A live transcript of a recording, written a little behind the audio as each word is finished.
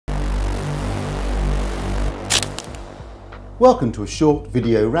Welcome to a short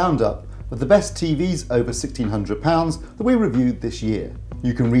video roundup of the best TVs over £1,600 that we reviewed this year.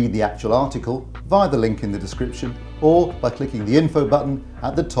 You can read the actual article via the link in the description or by clicking the info button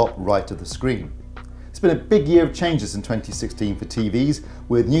at the top right of the screen. It's been a big year of changes in 2016 for TVs,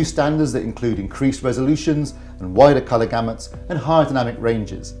 with new standards that include increased resolutions and wider colour gamuts and higher dynamic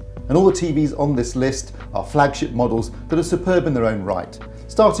ranges. And all the TVs on this list are flagship models that are superb in their own right,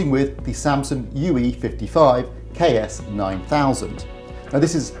 starting with the Samsung UE55 KS9000. Now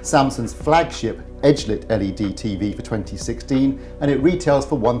this is Samsung's flagship edge-lit LED TV for 2016, and it retails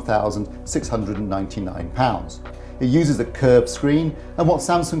for £1,699. It uses a curved screen and what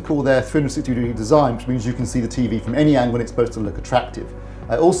Samsung call their 360-degree design, which means you can see the TV from any angle and it's supposed to look attractive.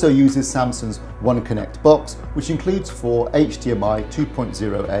 It also uses Samsung's One Connect box, which includes 4 HDMI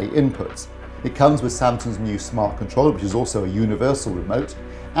 2.0A inputs. It comes with Samsung's new smart controller, which is also a universal remote,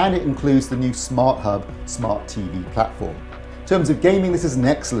 and it includes the new Smart Hub Smart TV platform. In terms of gaming, this is an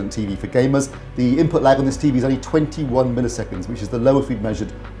excellent TV for gamers. The input lag on this TV is only 21 milliseconds, which is the lowest we've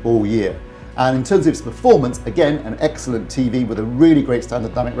measured all year. And in terms of its performance, again, an excellent TV with a really great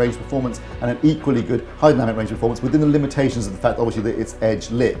standard dynamic range performance and an equally good high dynamic range performance within the limitations of the fact, obviously, that it's edge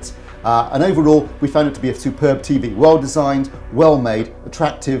lit. And overall, we found it to be a superb TV, well designed, well made,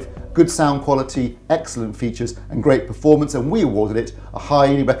 attractive, good sound quality, excellent features and great performance, and we awarded it a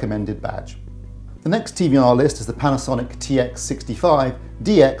highly recommended badge. The next TV on our list is the Panasonic TX65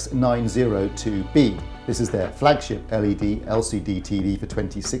 DX902B. This is their flagship LED LCD TV for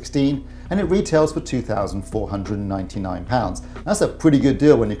 2016, and it retails for £2,499. That's a pretty good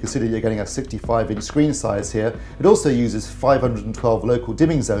deal when you consider you're getting a 65-inch screen size here. It also uses 512 local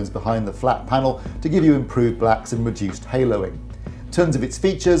dimming zones behind the flat panel to give you improved blacks and reduced haloing. In terms of its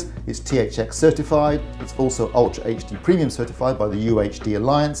features, it's THX certified, it's also Ultra HD Premium certified by the UHD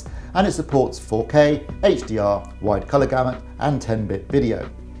Alliance, and it supports 4K, HDR, wide colour gamut and 10-bit video.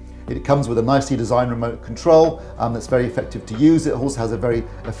 It comes with a nicely designed remote control that's very effective to use. It also has a very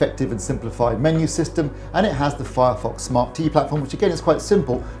effective and simplified menu system, and it has the Firefox Smart TV platform, which again is quite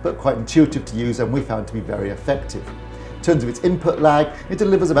simple but quite intuitive to use and we found to be very effective. In terms of its input lag, it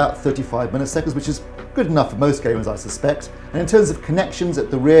delivers about 35 milliseconds, which is good enough for most gamers, I suspect. And in terms of connections, at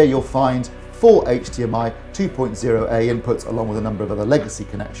the rear you'll find 4 HDMI 2.0A inputs along with a number of other legacy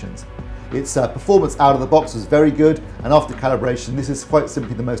connections. Its performance out of the box was very good, and after calibration this is quite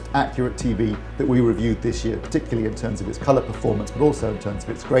simply the most accurate TV that we reviewed this year, particularly in terms of its colour performance but also in terms of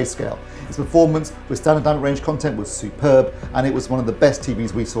its grayscale. Its performance with standard dynamic range content was superb, and it was one of the best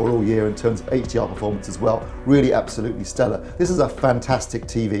TVs we saw all year in terms of HDR performance as well. Really absolutely stellar. This is a fantastic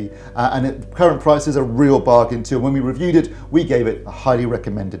TV and at current price is a real bargain too. When we reviewed it, we gave it a highly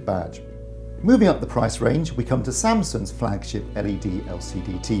recommended badge. Moving up the price range, we come to Samsung's flagship LED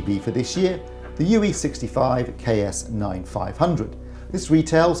LCD TV for this year, the UE65 KS9500. This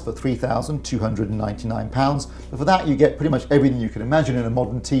retails for £3,299, but for that you get pretty much everything you can imagine in a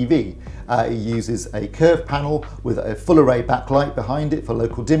modern TV. It uses a curved panel with a full array backlight behind it for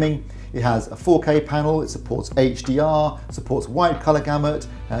local dimming. It has a 4K panel, it supports HDR, supports wide colour gamut,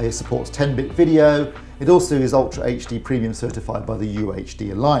 it supports 10-bit video. It also is Ultra HD Premium certified by the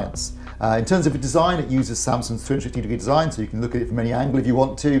UHD Alliance. In terms of its design, it uses Samsung's 360-degree design, so you can look at it from any angle if you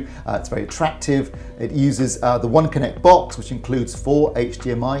want to. It's very attractive. It uses the One Connect box, which includes 4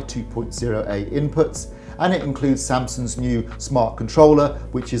 HDMI 2.0A inputs, and it includes Samsung's new smart controller,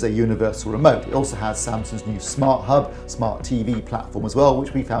 which is a universal remote. It also has Samsung's new Smart Hub Smart TV platform as well,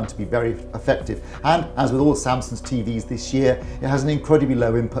 which we found to be very effective. And as with all Samsung's TVs this year, it has an incredibly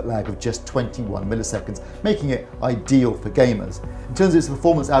low input lag of just 21 milliseconds, making it ideal for gamers. In terms of its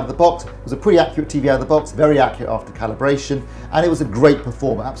performance out of the box, it was a pretty accurate TV out of the box, very accurate after calibration, and it was a great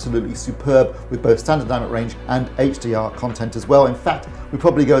performer, absolutely superb with both standard dynamic range and HDR content as well. In fact, we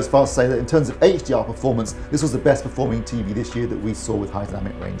probably go as far as to say that in terms of HDR performance, this was the best performing TV this year that we saw with high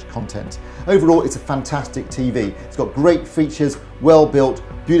dynamic range content. Overall, it's a fantastic TV. It's got great features, well built,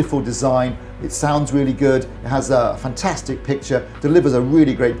 beautiful design. It sounds really good. It has a fantastic picture, delivers a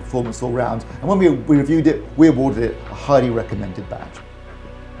really great performance all round. And when we reviewed it, we awarded it a highly recommended badge.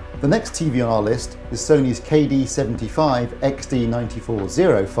 The next TV on our list is Sony's KD75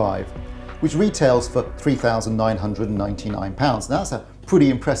 XD9405, which retails for £3,999. Now that's a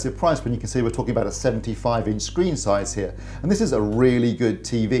pretty impressive price when you consider we're talking about a 75-inch screen size here. And this is a really good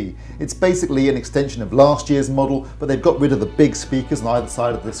TV. It's basically an extension of last year's model, but they've got rid of the big speakers on either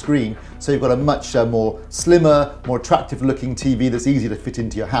side of the screen. So you've got a much more slimmer, more attractive looking TV that's easy to fit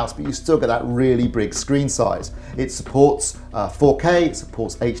into your house, but you still get that really big screen size. It supports 4K, it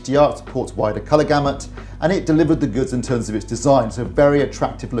supports HDR, it supports wider color gamut, and it delivered the goods in terms of its design. It's a very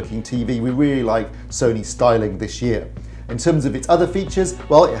attractive looking TV. We really like Sony's styling this year. In terms of its other features,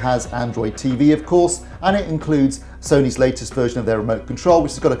 well, it has Android TV, of course, and it includes Sony's latest version of their remote control,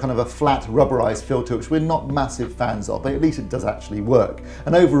 which has got a kind of a flat rubberized filter, which we're not massive fans of, but at least it does actually work.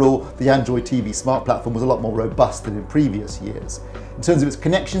 And overall, the Android TV smart platform was a lot more robust than in previous years. In terms of its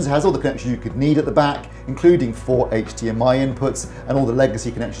connections, it has all the connections you could need at the back, including 4 HDMI inputs and all the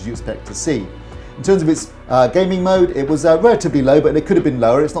legacy connections you expect to see. In terms of its gaming mode, it was relatively low, but it could have been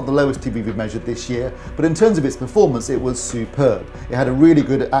lower. It's not the lowest TV we've measured this year, but in terms of its performance, it was superb. It had a really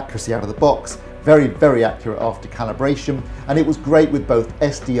good accuracy out of the box, very, very accurate after calibration, and it was great with both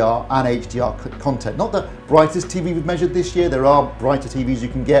SDR and HDR content. Not the brightest TV we've measured this year, there are brighter TVs you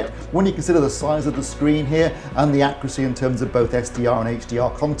can get. When you consider the size of the screen here and the accuracy in terms of both SDR and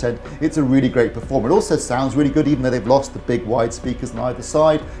HDR content, it's a really great performer. It also sounds really good, even though they've lost the big wide speakers on either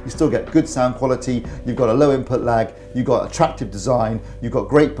side. You still get good sound quality, you've got a low input lag, you've got attractive design, you've got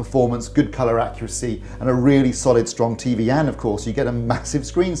great performance, good color accuracy, and a really solid, strong TV, and of course you get a massive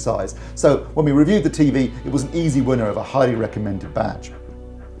screen size. So when we reviewed the TV, it was an easy winner of a highly recommended badge.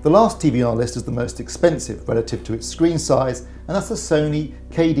 The last TV on our list is the most expensive relative to its screen size, and that's the Sony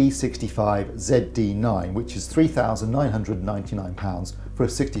KD65 ZD9, which is £3,999 for a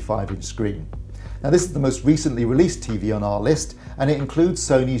 65-inch screen. Now this is the most recently released TV on our list, and it includes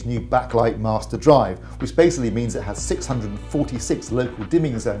Sony's new backlight master drive, which basically means it has 646 local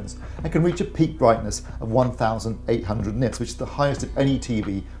dimming zones and can reach a peak brightness of 1800 nits, which is the highest of any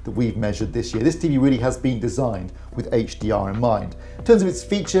TV that we've measured this year. This TV really has been designed with HDR in mind. In terms of its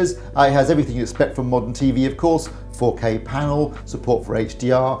features, it has everything you expect from modern TV, of course: 4K panel, support for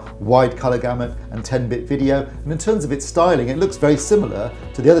HDR, wide color gamut, and 10-bit video. And in terms of its styling, it looks very similar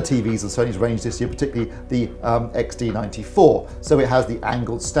to the other TVs on Sony's range this year, particularly the XD94. So it has the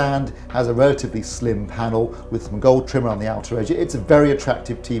angled stand, has a relatively slim panel with some gold trim around the outer edge. It's a very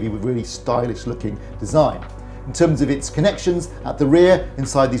attractive TV with really stylish looking design. In terms of its connections, at the rear,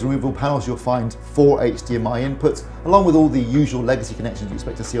 inside these removable panels, you'll find 4 HDMI inputs, along with all the usual legacy connections you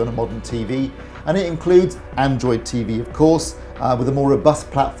expect to see on a modern TV. And it includes Android TV, of course, with a more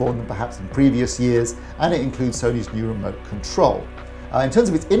robust platform than perhaps in previous years, and it includes Sony's new remote control. In terms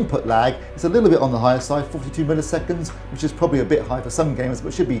of its input lag, it's a little bit on the higher side, 42 milliseconds, which is probably a bit high for some gamers,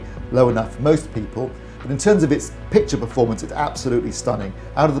 but should be low enough for most people. But in terms of its picture performance, it's absolutely stunning.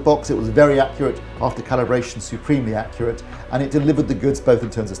 Out of the box, it was very accurate, after calibration, supremely accurate, and it delivered the goods both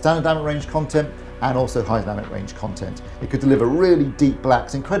in terms of standard dynamic range content and also high dynamic range content. It could deliver really deep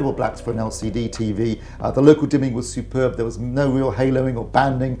blacks, incredible blacks for an LCD TV. The local dimming was superb. There was no real haloing or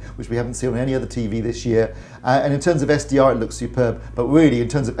banding, which we haven't seen on any other TV this year. And in terms of SDR, it looks superb, but really in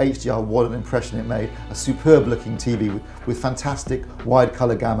terms of HDR, what an impression it made. A superb looking TV with fantastic wide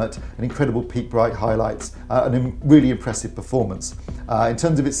color gamut and incredible peak bright highlights, and a really impressive performance. In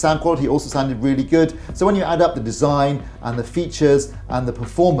terms of its sound quality, it also sounded really good. So when you add up the design and the features and the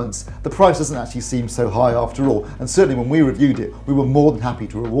performance, the price doesn't actually seem so high after all. And certainly when we reviewed it, we were more than happy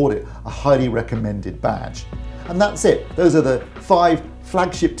to reward it a highly recommended badge. And that's it. Those are the 5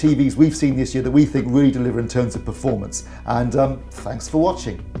 flagship TVs we've seen this year that we think really deliver in terms of performance. And thanks for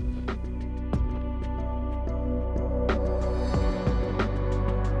watching.